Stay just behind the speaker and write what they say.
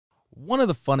One of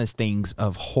the funnest things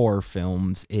of horror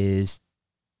films is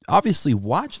obviously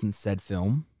watching said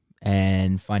film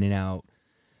and finding out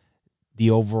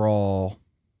the overall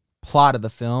plot of the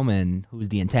film and who's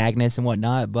the antagonist and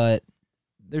whatnot. But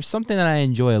there's something that I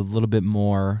enjoy a little bit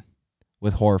more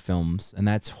with horror films, and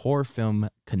that's horror film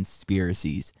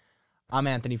conspiracies. I'm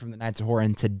Anthony from the Nights of Horror,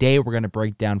 and today we're going to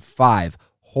break down 5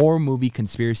 horror movie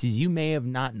conspiracies you may have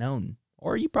not known,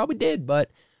 or you probably did, but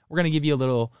we're going to give you a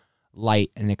little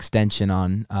light and extension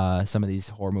on some of these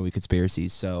horror movie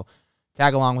conspiracies. So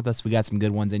tag along with us. We got some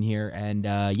good ones in here. And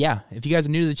yeah, if you guys are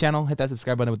new to the channel, hit that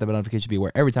subscribe button with the notification to be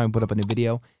aware every time we put up a new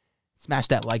video. Smash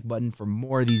that like button for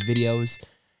more of these videos.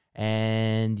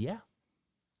 And yeah,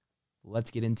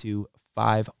 let's get into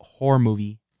 5 horror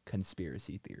movie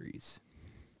conspiracy theories.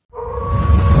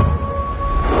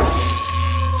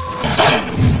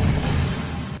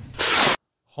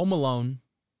 Home Alone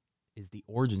is the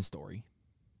origin story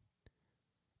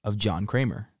of John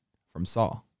Kramer from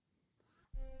Saw.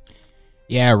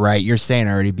 Yeah, right. You're saying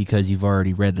already because you've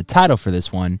already read the title for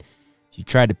this one. If you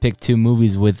tried to pick 2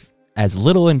 movies with as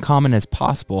little in common as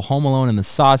possible, Home Alone and the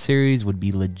Saw series would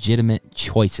be legitimate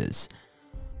choices.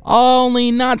 Only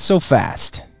not so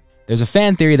fast. There's a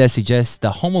fan theory that suggests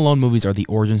the Home Alone movies are the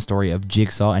origin story of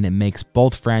Jigsaw, and it makes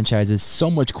both franchises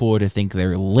so much cooler to think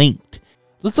they're linked.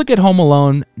 Let's look at Home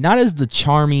Alone not as the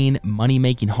charming,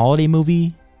 money-making holiday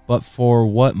movie, but for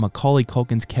what Macaulay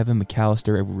Culkin's Kevin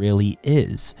McAllister really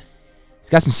is. He's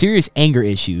got some serious anger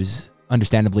issues,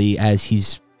 understandably, as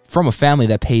he's from a family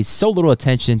that pays so little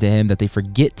attention to him that they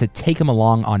forget to take him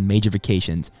along on major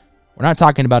vacations. We're not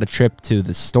talking about a trip to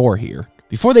the store here.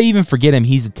 Before they even forget him,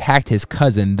 he's attacked his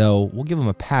cousin, though we'll give him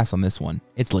a pass on this one.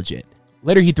 It's legit.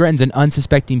 Later, he threatens an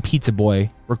unsuspecting pizza boy,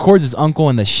 records his uncle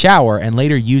in the shower, and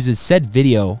later uses said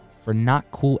video for not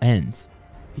cool ends.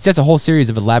 He sets a whole series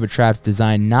of elaborate traps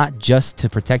designed not just to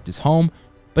protect his home,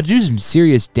 but to do some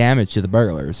serious damage to the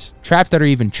burglars. Traps that are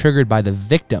even triggered by the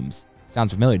victims.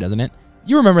 Sounds familiar, doesn't it?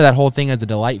 You remember that whole thing as a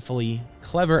delightfully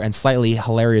clever and slightly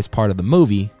hilarious part of the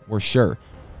movie, we're sure.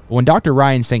 But when Dr.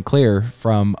 Ryan St. Clair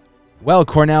from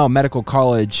Cornell Medical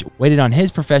College waited on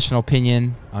his professional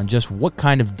opinion on just what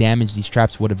kind of damage these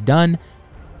traps would have done,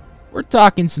 we're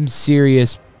talking some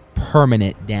serious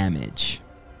permanent damage.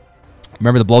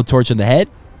 Remember the blowtorch in the head?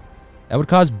 That would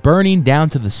cause burning down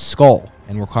to the skull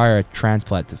and require a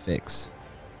transplant to fix.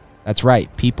 That's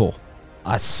right, people.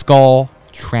 A skull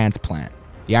transplant.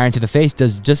 The iron to the face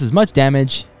does just as much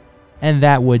damage, and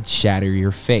that would shatter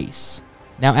your face.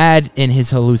 Now add in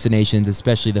his hallucinations,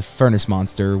 especially the furnace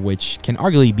monster, which can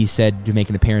arguably be said to make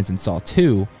an appearance in Saw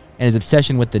 2, and his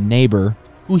obsession with the neighbor,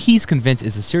 who he's convinced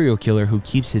is a serial killer who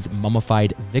keeps his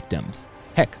mummified victims.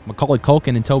 Heck, Macaulay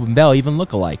Culkin and Tobin Bell even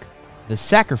look alike. The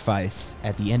sacrifice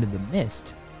at the end of The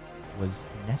Mist was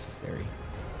necessary.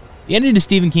 The ending to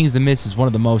Stephen King's The Mist is one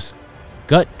of the most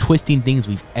gut-twisting things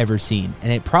we've ever seen,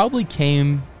 and it probably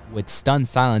came with stunned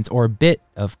silence or a bit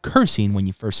of cursing when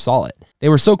you first saw it. They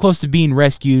were so close to being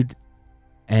rescued,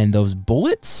 and those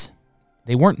bullets,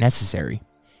 they weren't necessary.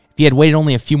 If he had waited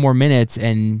only a few more minutes,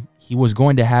 and he was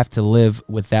going to have to live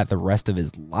with that the rest of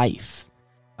his life.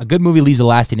 A good movie leaves a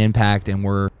lasting impact, and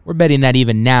we're betting that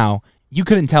even now, you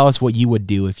couldn't tell us what you would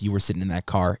do if you were sitting in that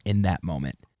car in that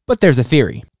moment. But there's a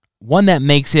theory. One that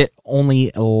makes it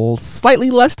only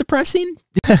slightly less depressing.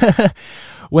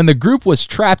 When the group was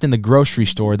trapped in the grocery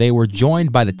store, they were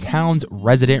joined by the town's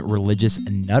resident religious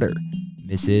nutter,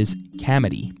 Mrs.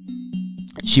 Carmody.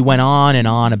 She went on and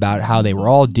on about how they were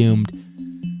all doomed,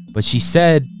 but she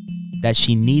said that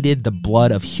she needed the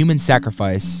blood of human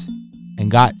sacrifice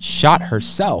and got shot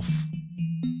herself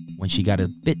when she got a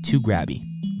bit too grabby,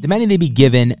 demanding they be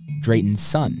given Drayton's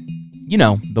son. You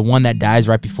know, the one that dies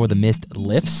right before the mist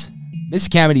lifts. Miss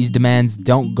Carmody's demands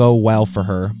don't go well for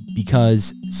her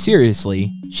because,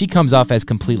 seriously, she comes off as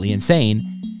completely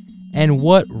insane, and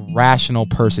what rational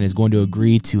person is going to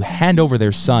agree to hand over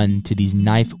their son to these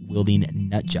knife-wielding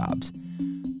nutjobs?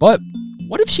 But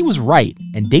what if she was right,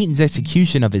 and Dayton's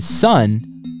execution of his son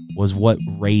was what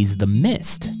raised the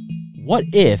mist? What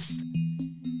if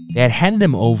they had handed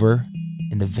him over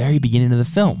in the very beginning of the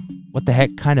film? What the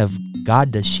heck kind of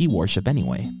god does she worship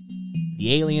anyway?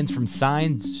 The aliens from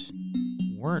Signs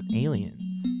weren't aliens.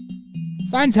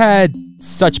 Signs had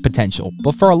such potential,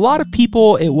 but for a lot of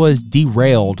people, it was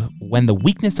derailed when the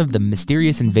weakness of the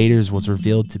mysterious invaders was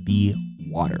revealed to be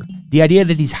water. The idea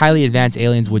that these highly advanced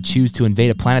aliens would choose to invade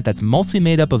a planet that's mostly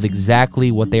made up of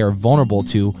exactly what they are vulnerable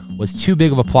to was too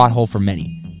big of a plot hole for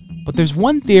many. But there's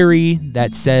one theory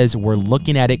that says we're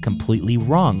looking at it completely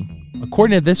wrong.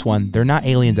 According to this one, they're not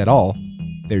aliens at all,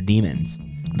 they're demons.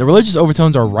 The religious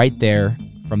overtones are right there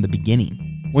from the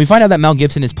beginning. We find out that Mel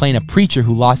Gibson is playing a preacher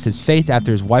who lost his faith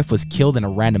after his wife was killed in a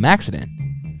random accident.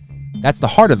 That's the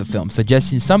heart of the film,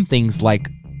 suggesting some things like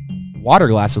water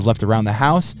glasses left around the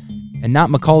house and not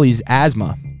Macaulay's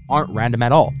asthma aren't random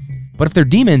at all. But if they're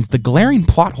demons, the glaring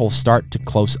plot holes start to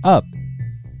close up.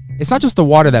 It's not just the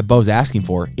water that Bo's asking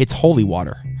for, it's holy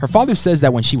water. Her father says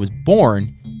that when she was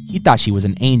born, he thought she was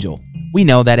an angel. We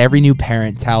know that every new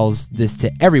parent tells this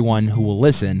to everyone who will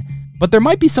listen, but there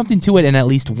might be something to it in at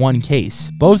least one case.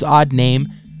 Bo's odd name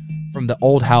from the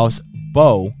old house,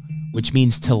 Bo, which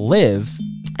means to live.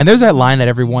 And there's that line that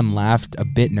everyone laughed a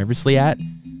bit nervously at.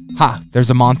 Ha, there's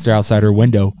a monster outside her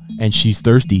window, and she's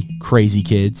thirsty, crazy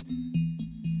kids.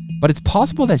 But it's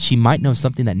possible that she might know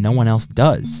something that no one else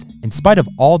does. In spite of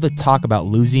all the talk about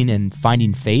losing and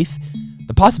finding faith,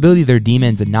 the possibility they're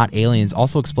demons and not aliens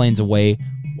also explains away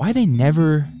why they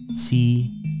never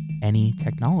see any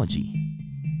technology,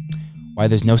 why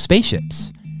there's no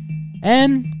spaceships,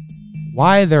 and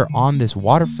why they're on this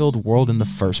water-filled world in the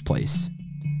first place.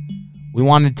 We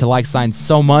wanted to like science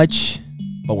so much,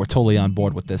 but we're totally on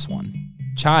board with this one.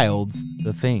 Child's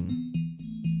The Thing.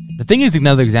 The Thing is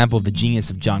another example of the genius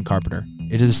of John Carpenter.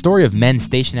 It is a story of men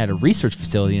stationed at a research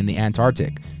facility in the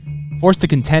Antarctic, forced to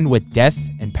contend with death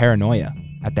and paranoia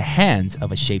at the hands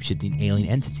of a shape-shifting alien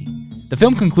entity. The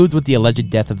film concludes with the alleged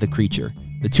death of the creature.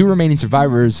 The two remaining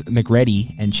survivors,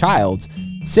 McReady and Childs,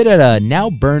 sit at a now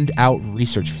burned-out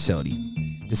research facility.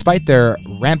 Despite their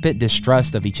rampant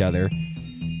distrust of each other,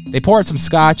 they pour out some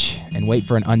scotch and wait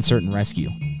for an uncertain rescue.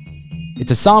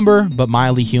 It's a somber but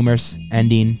mildly humorous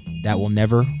ending that will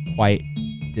never quite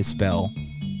dispel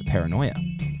the paranoia.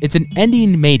 It's an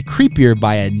ending made creepier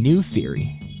by a new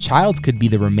theory. Childs could be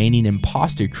the remaining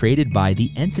imposter created by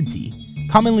the entity.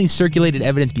 Commonly circulated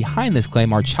evidence behind this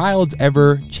claim are Childs'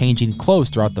 ever-changing clothes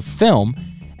throughout the film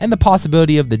and the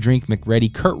possibility of the drink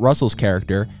McReady, Kurt Russell's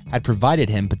character, had provided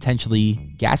him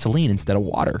potentially gasoline instead of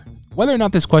water. Whether or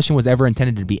not this question was ever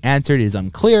intended to be answered is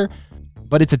unclear,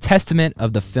 but it's a testament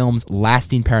of the film's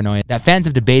lasting paranoia that fans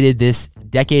have debated this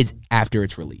decades after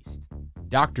its release.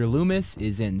 Dr. Loomis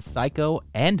is in Psycho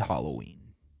and Halloween.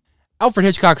 Alfred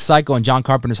Hitchcock's Psycho and John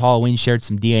Carpenter's Halloween shared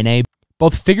some DNA,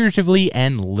 both figuratively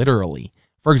and literally.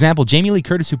 For example, Jamie Lee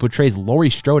Curtis, who portrays Laurie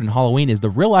Strode in Halloween, is the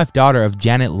real-life daughter of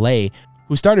Janet Leigh,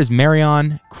 who starred as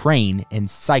Marion Crane in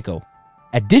Psycho.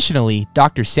 Additionally,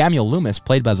 Dr. Samuel Loomis,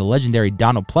 played by the legendary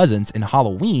Donald Pleasence in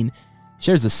Halloween,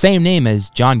 shares the same name as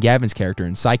John Gavin's character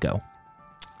in Psycho.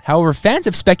 However, fans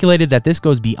have speculated that this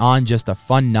goes beyond just a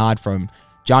fun nod from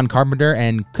John Carpenter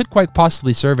and could quite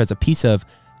possibly serve as a piece of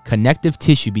connective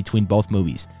tissue between both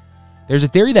movies. There's a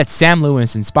theory that Sam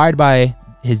Loomis, inspired by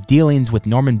his dealings with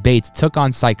Norman Bates, took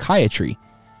on psychiatry.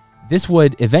 This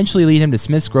would eventually lead him to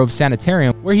Smith's Grove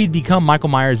Sanitarium, where he'd become Michael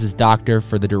Myers' doctor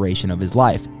for the duration of his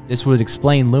life. This would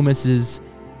explain Loomis's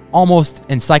almost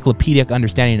encyclopedic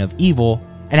understanding of evil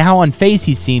and how unfazed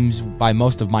he seems by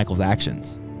most of Michael's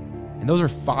actions. And those are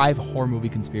 5 horror movie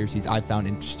conspiracies I found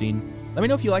interesting. Let me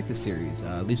know if you like this series.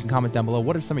 Leave some comments down below.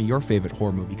 What are some of your favorite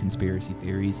horror movie conspiracy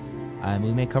theories?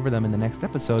 We may cover them in the next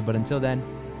episode, but until then,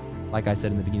 like I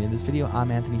said in the beginning of this video,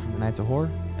 I'm Anthony from the Nights of Horror,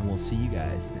 and we'll see you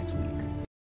guys next week.